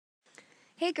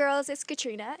Hey girls, it's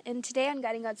Katrina, and today on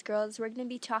Guiding God's Girls, we're going to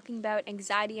be talking about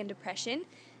anxiety and depression.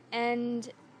 And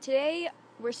today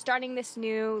we're starting this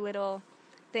new little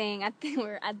thing.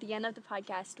 We're at the end of the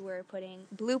podcast, we're putting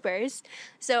bloopers.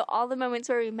 So all the moments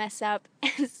where we mess up,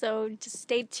 so just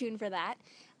stay tuned for that.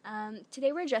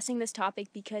 Today we're addressing this topic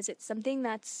because it's something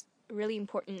that's really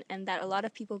important and that a lot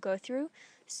of people go through.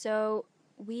 So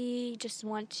we just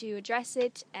want to address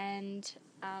it and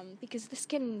because this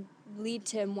can lead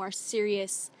to more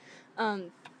serious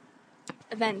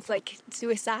events like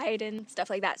suicide and stuff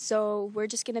like that. So we're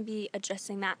just going to be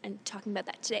addressing that and talking about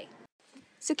that today.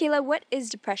 So Kayla, what is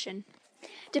depression?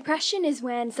 Depression is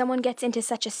when someone gets into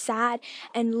such a sad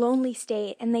and lonely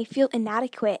state and they feel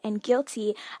inadequate and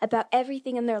guilty about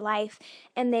everything in their life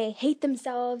and they hate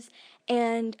themselves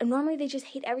and normally they just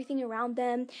hate everything around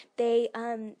them. They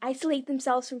isolate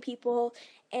themselves from people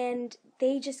and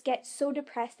they just get so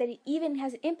depressed that it even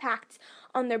has impacts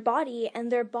on their body,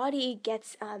 and their body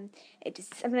gets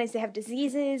sometimes they have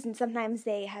diseases and sometimes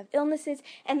they have illnesses,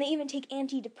 and they even take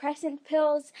antidepressant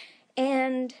pills.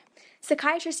 And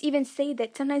psychiatrists even say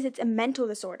that sometimes it's a mental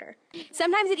disorder.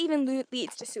 Sometimes it even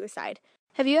leads to suicide.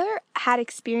 Have you ever had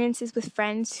experiences with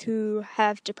friends who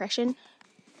have depression?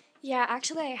 Yeah,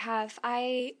 actually I have.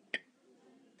 I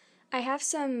have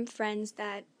some friends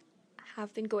that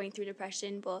have been going through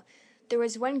depression. Well, there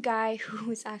was one guy who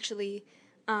was actually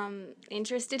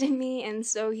interested in me, and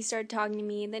so he started talking to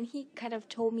me, and then he kind of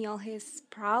told me all his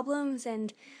problems,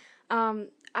 and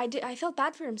I felt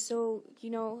bad for him, so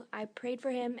I prayed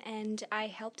for him and I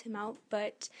helped him out.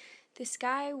 But this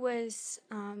guy was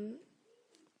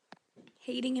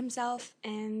hating himself,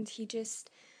 and he just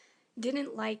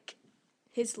didn't like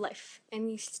his life, and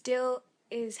he still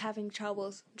is having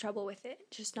trouble with it,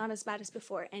 just not as bad as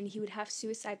before, and he would have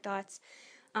suicide thoughts.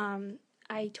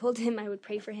 I told him I would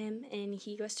pray for him, and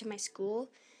he goes to my school.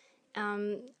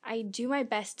 I do my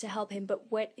best to help him,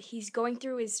 but what he's going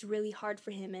through is really hard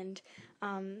for him, and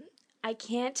I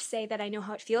can't say that I know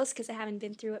how it feels because I haven't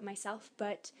been through it myself,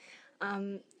 but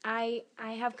I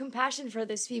have compassion for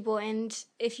those people, and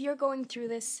if you're going through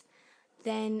this,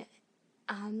 then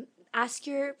ask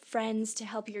your friends to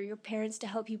help you, or your parents to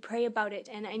help you, pray about it,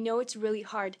 and I know it's really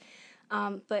hard,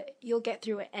 but you'll get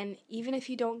through it, and even if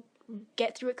you don't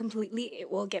get through it completely, it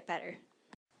will get better.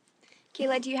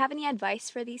 Kayla, do you have any advice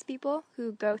for these people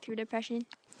who go through depression?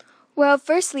 Well,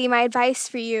 firstly, my advice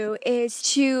for you is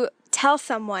to tell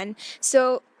someone.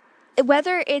 So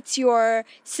whether it's your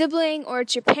sibling or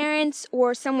it's your parents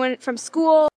or someone from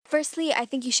school, firstly, I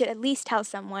think you should at least tell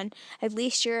someone, at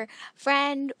least your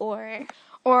friend or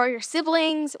your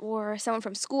siblings or someone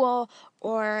from school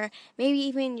or maybe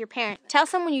even your parent. Tell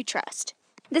someone you trust.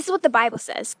 This is what the Bible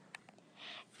says.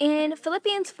 In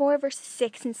Philippians 4, verses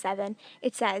 6 and 7,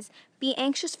 it says, "Be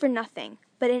anxious for nothing,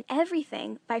 but in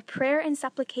everything, by prayer and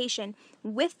supplication,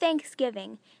 with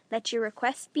thanksgiving, let your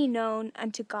requests be known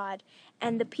unto God,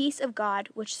 and the peace of God,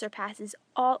 which surpasses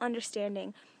all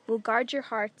understanding, will guard your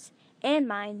hearts and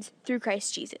minds through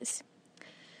Christ Jesus."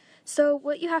 So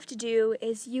what you have to do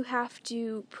is you have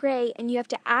to pray and you have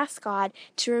to ask God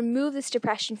to remove this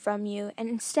depression from you, and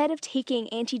instead of taking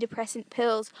antidepressant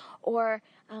pills or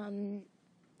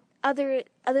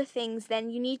other things,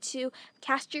 then you need to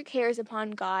cast your cares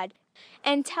upon God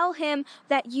and tell him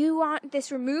that you want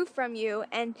this removed from you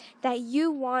and that you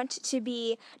want to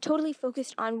be totally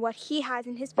focused on what he has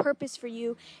and his purpose for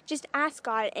you. Just ask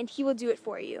God and he will do it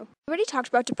for you. We already talked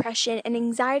about depression, and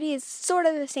anxiety is sort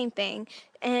of the same thing,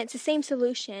 and it's the same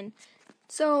solution.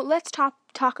 So let's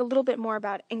talk a little bit more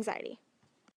about anxiety.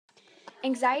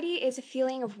 Anxiety is a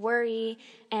feeling of worry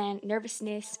and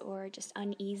nervousness or just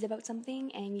unease about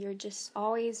something, and you're just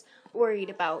always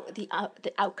worried about the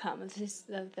outcome of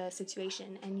the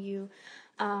situation, and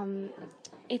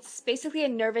it's basically a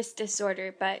nervous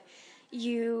disorder, but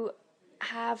you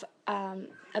have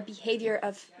a behavior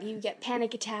of, you get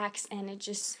panic attacks, and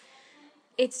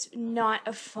it's not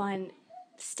a fun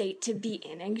state to be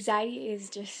in. Anxiety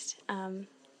is just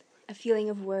a feeling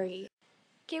of worry.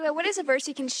 Kayla, what is a verse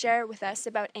you can share with us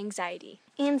about anxiety?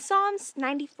 In Psalms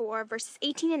 94, verses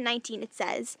 18 and 19, it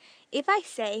says, "If I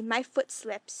say, my foot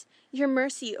slips, your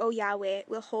mercy, O Yahweh,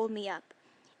 will hold me up.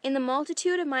 In the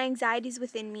multitude of my anxieties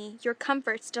within me, your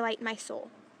comforts delight my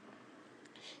soul."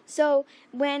 So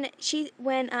when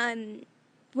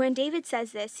David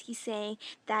says this, he's saying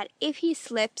that if he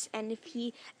slips and if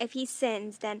he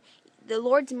sins, then the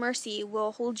Lord's mercy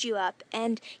will hold you up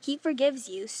and he forgives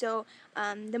you. So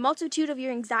the multitude of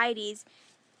your anxieties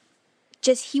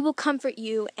He will comfort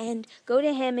you, and go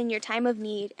to him in your time of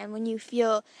need. And when you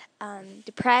feel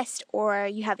depressed or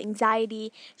you have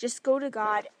anxiety, just go to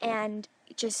God and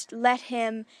just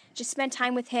spend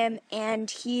time with him, and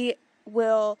he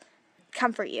will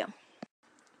comfort you.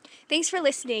 Thanks for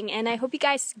listening, and I hope you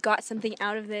guys got something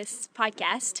out of this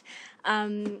podcast.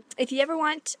 If you ever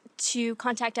want to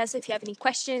contact us, if you have any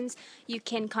questions, you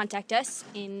can contact us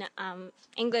in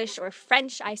English or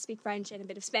French. I speak French and a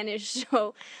bit of Spanish,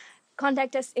 so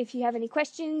contact us if you have any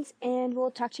questions, and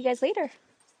we'll talk to you guys later.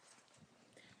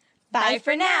 Bye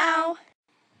for now.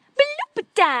 Bloop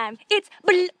time! It's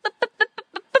bloop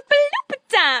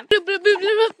time! Blooper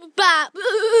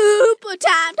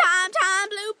time,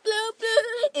 bloop, bloop,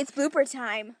 bloop. It's blooper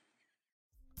time.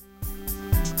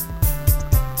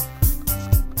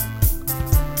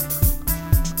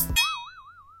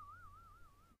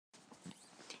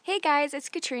 Hey guys, it's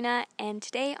Katrina, and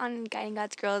today on Guiding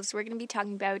God's Girls, we're going to be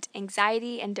talking about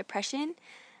anxiety and depression,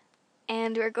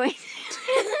 and we're going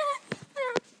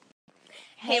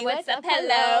Hey, what's up?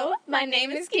 Hello. My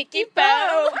name is Kiki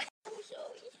Bo.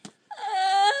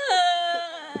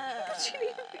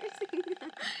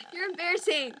 You're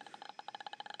embarrassing.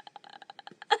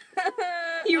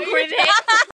 You recorded it?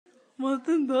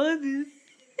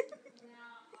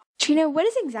 Trina, what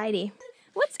is anxiety?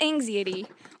 What's anxiety?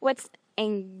 What's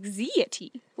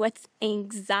anxiety? What's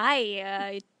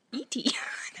anxiety?